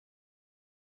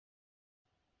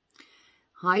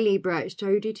Hi Libra, it's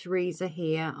Jodie Teresa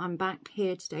here. I'm back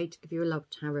here today to give you a love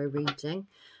tarot reading.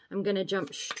 I'm going to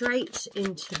jump straight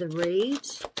into the read.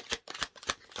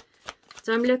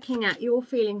 So I'm looking at your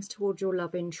feelings towards your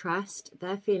love interest,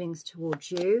 their feelings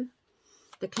towards you,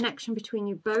 the connection between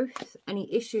you both,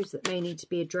 any issues that may need to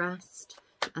be addressed,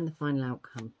 and the final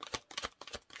outcome.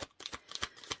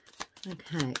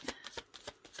 Okay.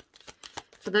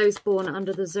 For those born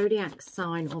under the zodiac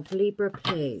sign of Libra,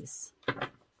 please.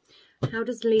 How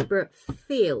does Libra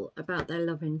feel about their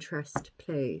love interest,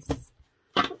 please?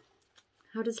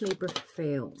 How does Libra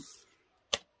feel?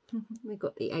 We've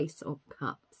got the Ace of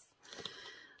Cups.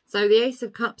 So the Ace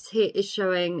of Cups here is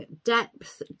showing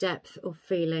depth of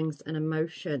feelings and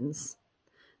emotions.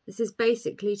 This is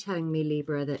basically telling me,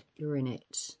 Libra, that you're in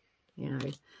it. You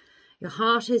know, your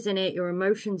heart is in it, your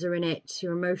emotions are in it,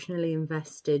 you're emotionally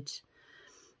invested.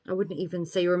 I wouldn't even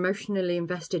say you're emotionally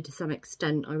invested to some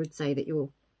extent. I would say that you're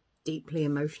deeply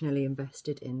emotionally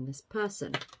invested in this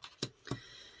person.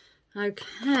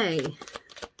 Okay.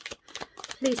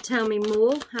 Please tell me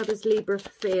more. How does Libra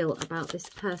feel about this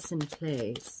person,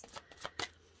 please?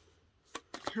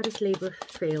 How does Libra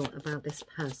feel about this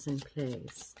person,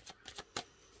 please?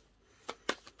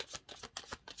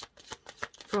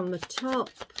 From the top,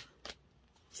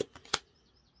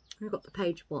 we've got the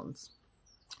Page of Wands.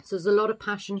 So there's a lot of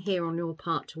passion here on your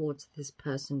part towards this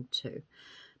person too.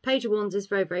 Page of Wands is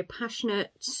very, very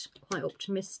passionate, quite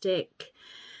optimistic.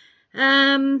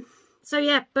 So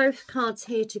yeah, both cards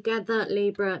here together.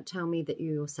 Libra, tell me that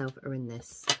you yourself are in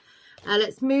this.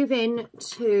 Let's move in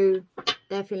to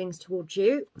their feelings towards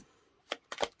you.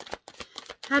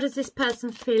 How does this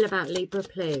person feel about Libra,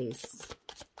 please?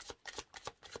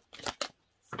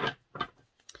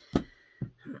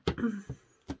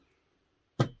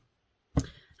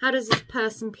 How does this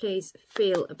person, please,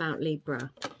 feel about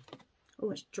Libra? Oh,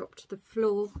 it's dropped to the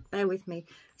floor. Bear with me.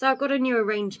 So I've got a new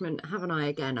arrangement, haven't I?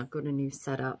 Again, I've got a new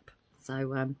setup.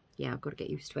 So, yeah, I've got to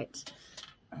get used to it.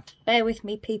 Bear with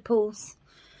me, peoples.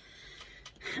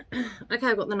 Okay,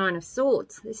 I've got the Nine of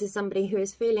Swords. This is somebody who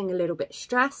is feeling a little bit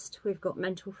stressed. We've got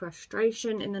mental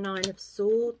frustration in the Nine of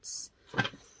Swords.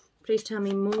 Please tell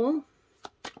me more.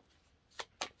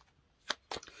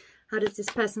 How does this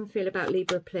person feel about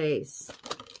Libra, please?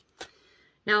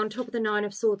 Now, on top of the Nine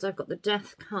of Swords, I've got the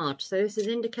Death card. So this is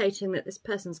indicating that this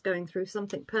person's going through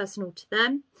something personal to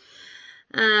them.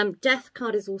 Death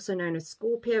card is also known as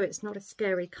Scorpio. It's not a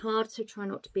scary card, so try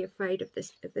not to be afraid of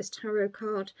this tarot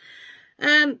card.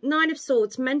 Nine of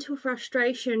Swords, mental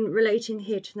frustration relating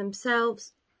here to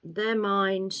themselves, their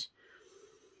mind,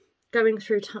 going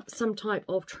through some type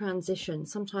of transition,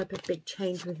 some type of big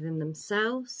change within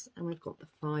themselves. And we've got the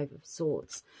Five of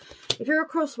Swords. If you're a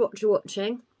cross-watcher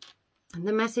watching, and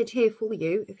the message here for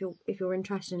you, if you're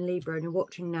interested in Libra and you're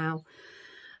watching now,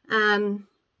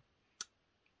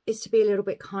 is to be a little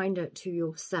bit kinder to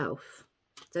yourself.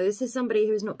 So this is somebody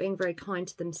who is not being very kind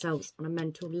to themselves on a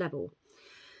mental level.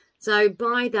 So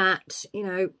by that, you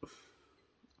know,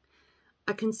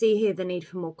 I can see here the need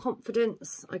for more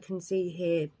confidence. I can see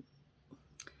here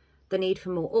the need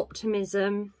for more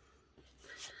optimism.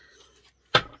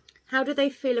 How do they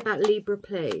feel about Libra,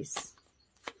 please?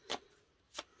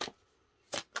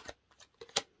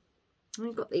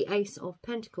 We've got the Ace of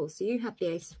Pentacles. So you have the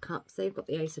Ace of Cups. They've got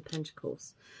the Ace of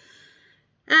Pentacles.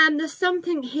 There's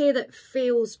something here that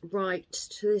feels right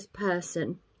to this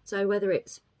person. So whether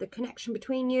it's the connection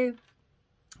between you,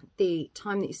 the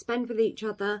time that you spend with each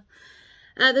other,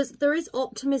 there is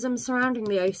optimism surrounding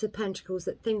the Ace of Pentacles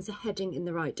that things are heading in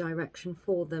the right direction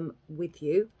for them with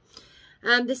you.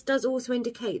 This does also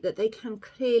indicate that they can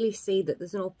clearly see that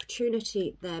there's an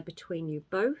opportunity there between you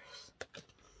both.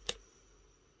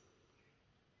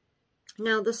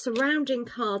 Now, the surrounding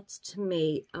cards to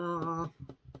me are,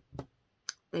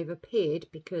 they've appeared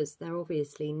because they're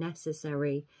obviously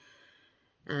necessary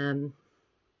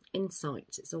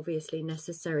insights. It's obviously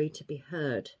necessary to be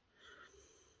heard.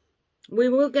 We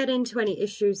will get into any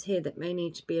issues here that may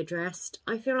need to be addressed.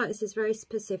 I feel like this is very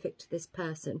specific to this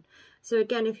person. So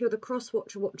again, if you're the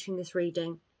cross-watcher watching this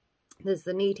reading, there's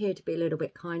the need here to be a little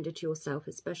bit kinder to yourself,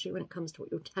 especially when it comes to what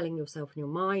you're telling yourself in your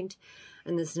mind.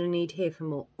 And there's a need here for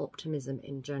more optimism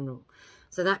in general.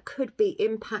 So that could be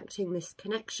impacting this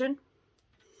connection.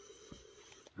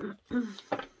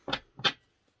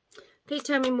 Please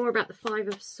tell me more about the Five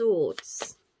of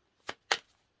Swords.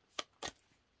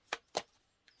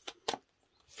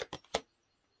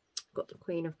 Got the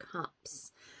Queen of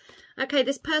Cups. Okay,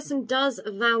 this person does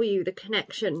value the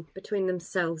connection between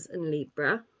themselves and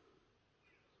Libra.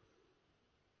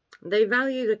 They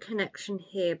value the connection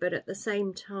here, but at the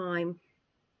same time,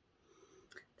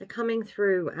 they're coming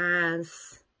through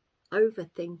as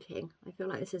overthinking. I feel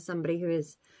like this is somebody who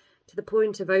is to the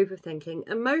point of overthinking.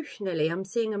 Emotionally, I'm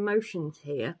seeing emotions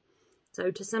here.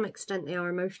 So to some extent, they are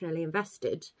emotionally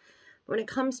invested. But when it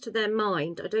comes to their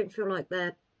mind, I don't feel like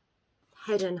their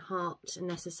head and heart are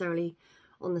necessarily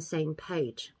on the same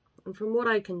page. And from what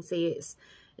I can see,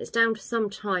 it's down to some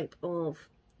type of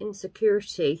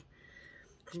insecurity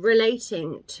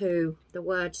relating to the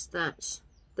words that,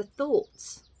 the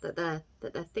thoughts that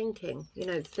they're thinking, you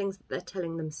know, the things that they're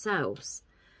telling themselves.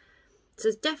 So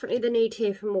there's definitely the need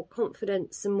here for more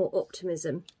confidence and more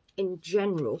optimism in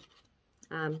general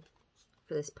for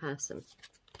this person.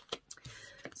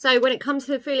 So when it comes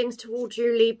to the feelings towards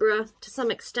you, Libra, to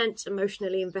some extent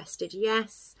emotionally invested,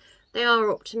 yes. They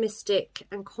are optimistic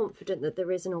and confident that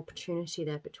there is an opportunity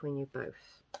there between you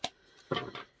both.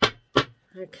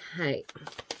 Okay,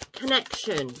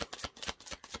 connection.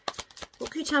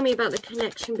 What can you tell me about the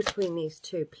connection between these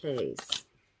two, please?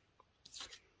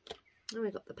 Oh,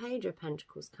 we've got the Page of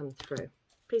Pentacles come through.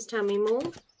 Please tell me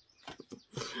more.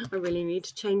 I really need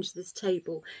to change this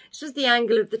table. It's just the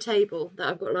angle of the table that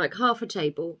I've got like half a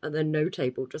table and then no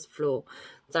table, just floor.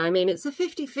 So, I mean, it's a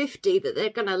 50-50 that they're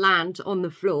going to land on the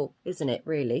floor, isn't it,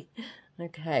 really?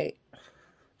 Okay.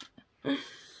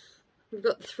 We've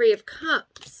got the Three of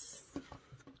Cups.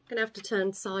 Going to have to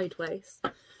turn sideways.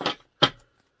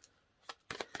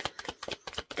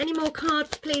 Any more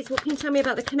cards, please? What can you tell me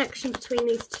about the connection between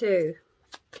these two?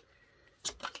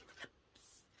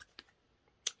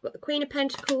 Got the Queen of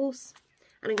Pentacles,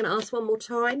 and I'm going to ask one more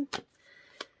time.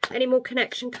 Any more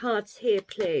connection cards here,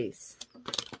 please?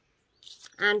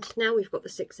 And now we've got the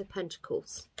Six of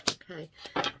Pentacles. Okay,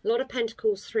 a lot of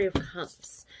Pentacles, Three of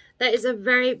Cups. There is a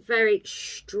very, very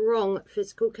strong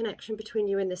physical connection between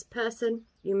you and this person.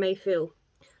 You may feel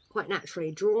quite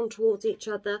naturally drawn towards each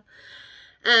other.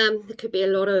 There could be a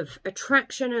lot of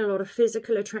attraction and a lot of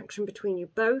physical attraction between you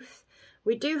both.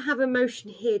 We do have emotion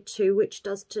here too, which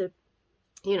does to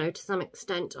some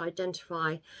extent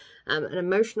identify an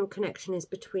emotional connection is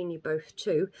between you both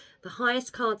too. The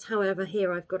highest cards, however,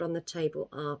 here I've got on the table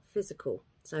are physical.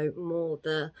 So more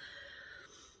the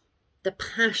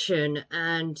passion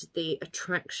and the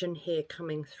attraction here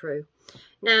coming through.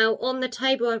 Now, on the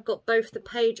table, I've got both the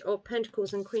Page of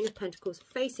Pentacles and Queen of Pentacles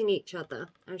facing each other,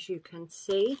 as you can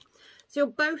see. So you're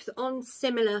both on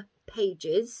similar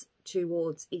pages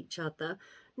towards each other.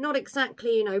 Not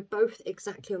exactly, both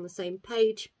exactly on the same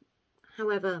page,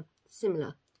 however,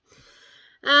 similar.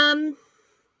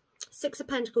 Six of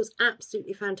Pentacles,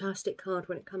 absolutely fantastic card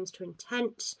when it comes to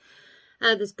intent.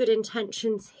 There's good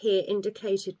intentions here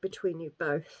indicated between you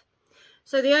both.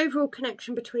 So the overall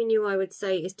connection between you, I would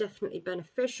say, is definitely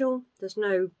beneficial. There's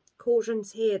no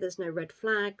cautions here. There's no red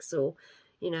flags or,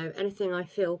 anything I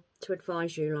feel to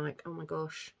advise you like, oh my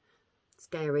gosh,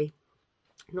 scary.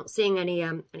 I'm not seeing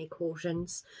any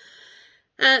cautions.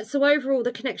 So overall,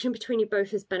 the connection between you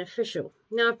both is beneficial.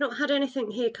 Now, I've not had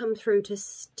anything here come through to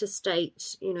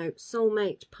state,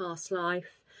 soulmate, past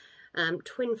life,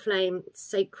 twin flame,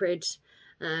 sacred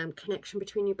connection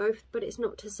between you both, but it's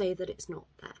not to say that it's not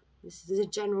there. This is a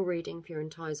general reading for your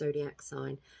entire zodiac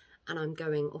sign, and I'm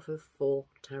going off of 4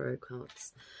 tarot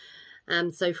cards.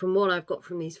 So from what I've got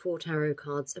from these 4 tarot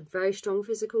cards, a very strong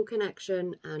physical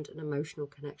connection and an emotional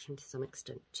connection to some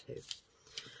extent too.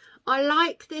 I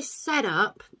like this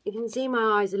setup. You can see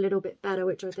my eyes a little bit better,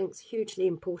 which I think is hugely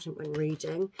important when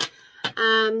reading.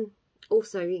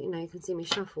 Also, you can see me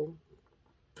shuffle,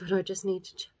 but I just need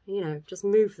to, just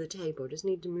move the table. Just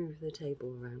need to move the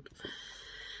table around.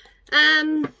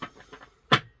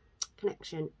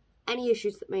 Connection. Any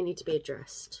issues that may need to be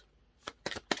addressed?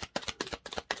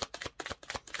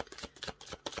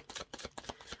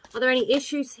 Are there any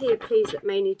issues here, please, that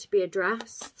may need to be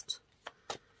addressed?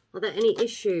 Are there any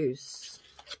issues?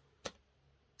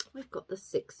 We've got the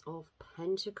Six of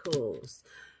Pentacles.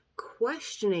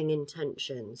 Questioning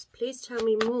intentions. Please tell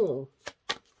me more.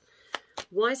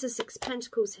 Why is the Six of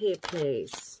Pentacles here,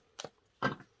 please?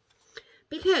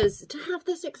 Because to have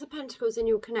the Six of Pentacles in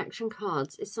your connection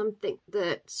cards is something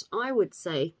that I would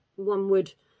say one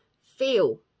would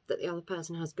feel that the other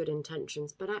person has good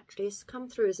intentions, but actually it's come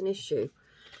through as an issue.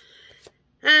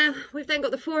 We've then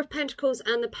got the Four of Pentacles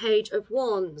and the Page of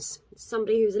Wands.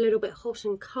 Somebody who's a little bit hot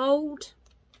and cold.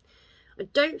 I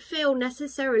don't feel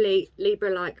necessarily,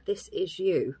 Libra, like this is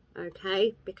you,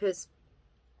 okay? Because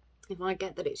if I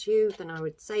get that it's you, then I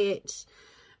would say it.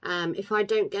 If I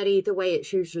don't get either way,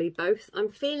 it's usually both. I'm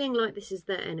feeling like this is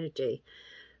their energy.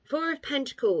 Four of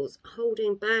Pentacles,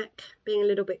 holding back, being a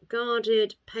little bit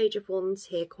guarded. Page of Wands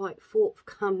here, quite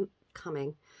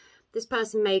forthcoming. This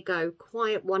person may go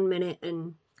quiet one minute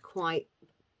and quite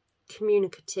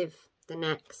communicative the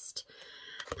next.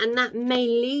 And that may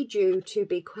lead you to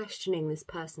be questioning this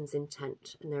person's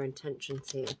intent and their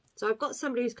intentions here. So I've got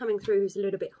somebody who's coming through who's a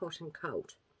little bit hot and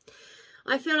cold.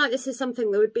 I feel like this is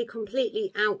something that would be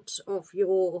completely out of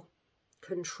your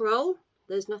control.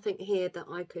 There's nothing here that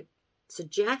I could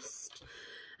suggest.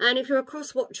 And if you're a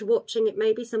cross-watcher watching, it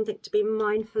may be something to be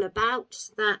mindful about,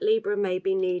 that Libra may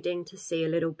be needing to see a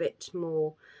little bit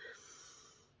more,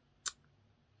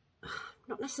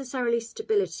 not necessarily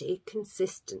stability,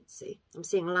 consistency. I'm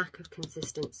seeing a lack of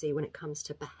consistency when it comes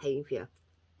to behaviour.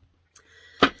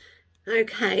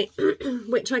 Okay,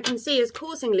 which I can see is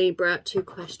causing Libra to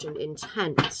question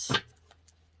intent.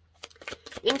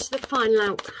 Into the final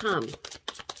outcome.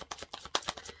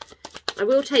 I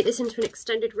will take this into an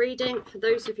extended reading. For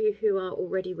those of you who are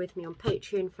already with me on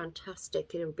Patreon,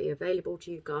 fantastic. It will be available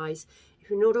to you guys. If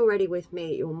you're not already with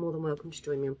me, you're more than welcome to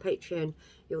join me on Patreon.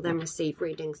 You'll then receive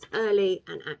readings early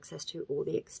and access to all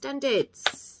the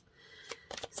extendeds.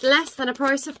 It's less than a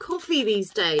price of coffee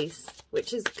these days,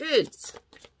 which is good.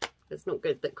 It's not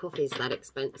good that coffee is that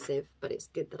expensive, but it's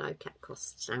good that I've kept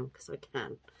costs down because I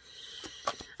can.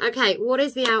 Okay, what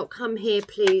is the outcome here,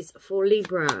 please, for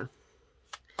Libra?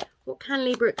 What can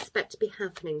Libra expect to be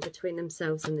happening between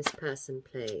themselves and this person,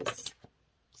 please?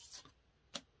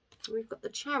 We've got the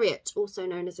Chariot, also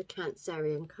known as a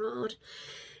Cancerian card.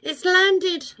 It's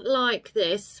landed like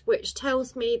this, which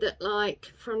tells me that,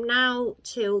 like, from now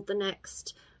till the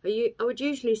next, I would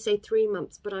usually say 3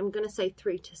 months, but I'm going to say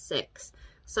 3 to 6.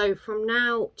 So from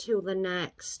now till the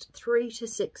next 3 to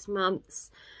 6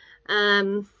 months,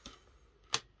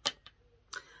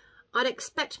 I'd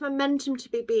expect momentum to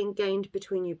be being gained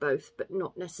between you both, but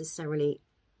not necessarily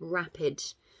rapid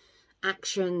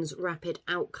actions, rapid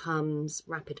outcomes,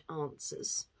 rapid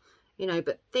answers. You know,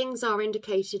 but things are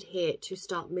indicated here to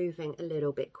start moving a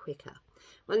little bit quicker.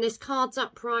 When this card's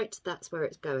upright, that's where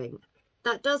it's going.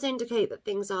 That does indicate that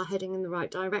things are heading in the right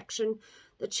direction.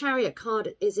 The Chariot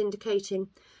card is indicating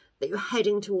that you're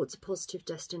heading towards a positive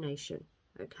destination.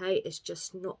 Okay, it's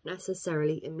just not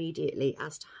necessarily immediately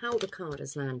as to how the card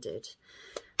has landed.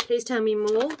 Please tell me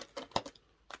more.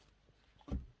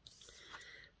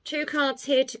 2 cards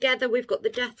here together. We've got the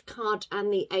Death card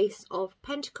and the Ace of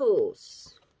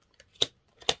Pentacles.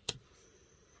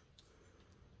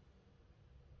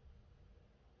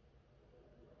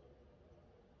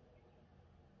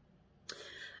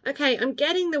 Okay, I'm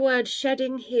getting the word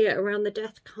shedding here around the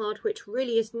Death card, which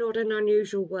really is not an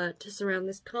unusual word to surround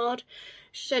this card.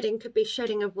 Shedding could be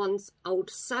shedding of one's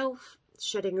old self,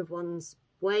 shedding of one's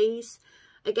ways.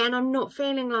 Again, I'm not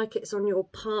feeling like it's on your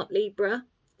part, Libra.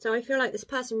 So I feel like this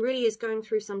person really is going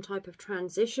through some type of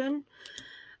transition.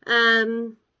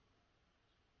 And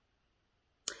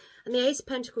the Ace of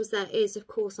Pentacles there is, of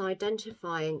course,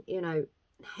 identifying, you know,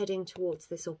 heading towards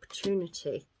this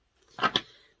opportunity.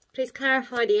 Please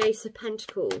clarify the Ace of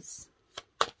Pentacles.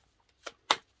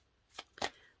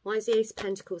 Why is the Ace of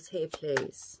Pentacles here,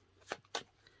 please?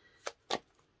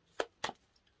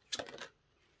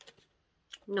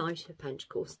 Knight of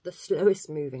Pentacles, the slowest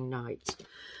moving knight.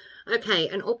 Okay,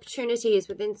 an opportunity is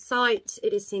within sight.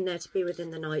 It is seen there to be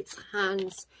within the Knight's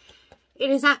hands. It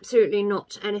is absolutely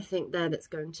not anything there that's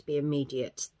going to be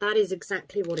immediate. That is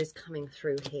exactly what is coming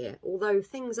through here. Although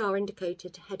things are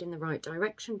indicated to head in the right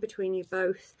direction between you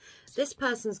both, this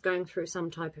person's going through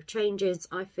some type of changes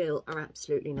I feel are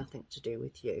absolutely nothing to do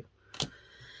with you.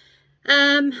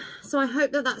 So I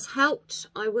hope that that's helped.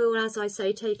 I will, as I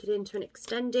say, take it into an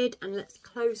extended, and let's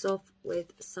close off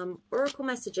with some oracle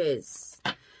messages.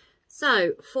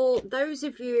 So for those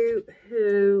of you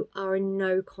who are in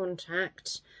no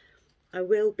contact, I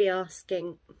will be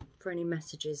asking for any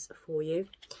messages for you.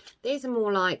 These are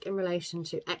more like in relation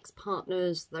to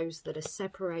ex-partners, those that are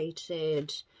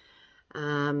separated,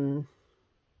 and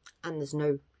there's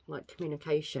no like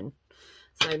communication.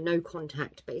 So no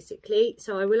contact, basically.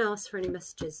 So I will ask for any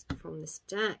messages from this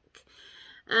deck.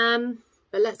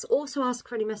 But let's also ask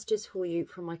for any messages for you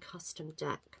from my custom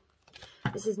deck.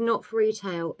 This is not for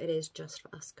retail. It is just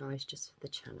for us guys, just for the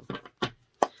channel.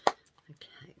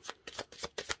 Okay.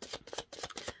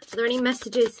 Are there any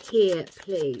messages here,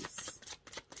 please?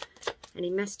 Any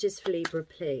messages for Libra,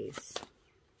 please?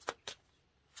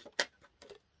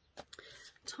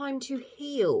 Time to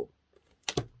heal.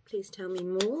 Please tell me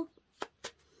more.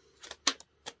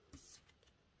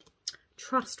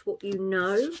 Trust what you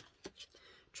know.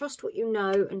 Trust what you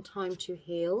know and time to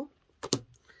heal.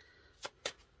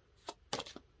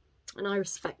 And I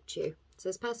respect you. So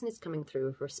this person is coming through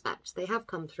with respect. They have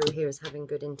come through here as having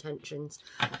good intentions.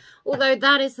 Although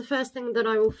that is the first thing that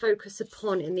I will focus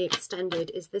upon in the extended,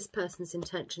 is this person's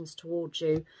intentions towards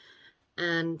you,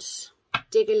 and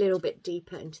dig a little bit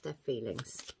deeper into their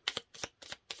feelings.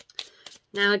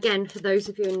 Now, again, for those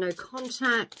of you in no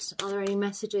contact, are there any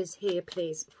messages here,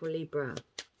 please, for Libra?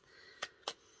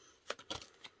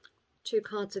 2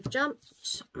 cards have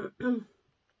jumped.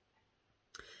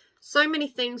 So many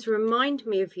things remind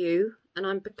me of you, and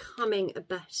I'm becoming a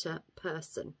better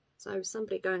person. So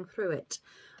somebody going through it.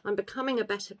 I'm becoming a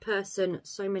better person.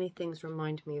 So many things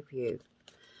remind me of you.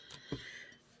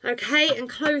 Okay, and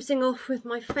closing off with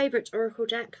my favourite oracle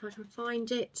deck, if I can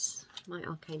find it. My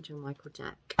Archangel Michael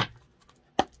deck.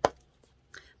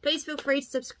 Please feel free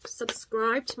to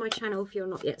subscribe to my channel if you're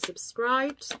not yet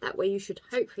subscribed. That way you should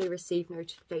hopefully receive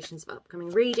notifications of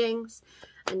upcoming readings.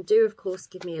 And do, of course,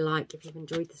 give me a like if you've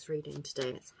enjoyed this reading today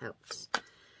and it's helped.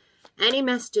 Any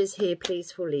messages here,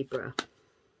 please, for Libra?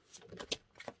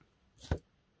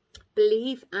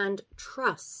 Believe and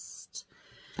trust.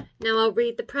 Now, I'll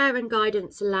read the prayer and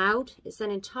guidance aloud. It's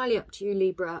then entirely up to you,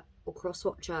 Libra or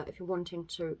cross-watcher, if you're wanting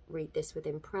to read this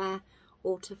within prayer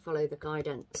or to follow the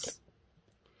guidance.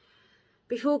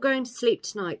 Before going to sleep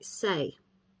tonight, say,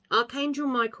 Archangel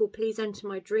Michael, please enter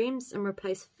my dreams and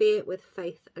replace fear with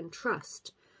faith and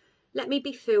trust. Let me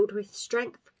be filled with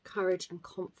strength, courage and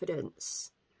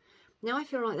confidence. Now I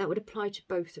feel like that would apply to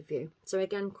both of you. So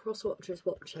again, cross-watchers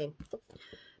watching.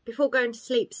 Before going to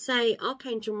sleep, say,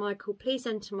 Archangel Michael, please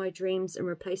enter my dreams and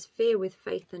replace fear with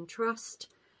faith and trust.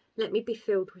 Let me be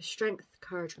filled with strength,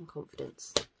 courage and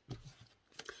confidence.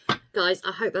 Guys,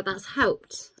 I hope that that's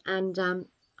helped. And I'll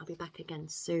be back again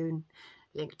soon.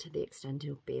 Link to the extended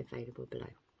will be available below.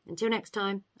 Until next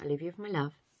time, I leave you with my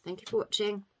love. Thank you for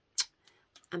watching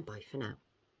and bye for now.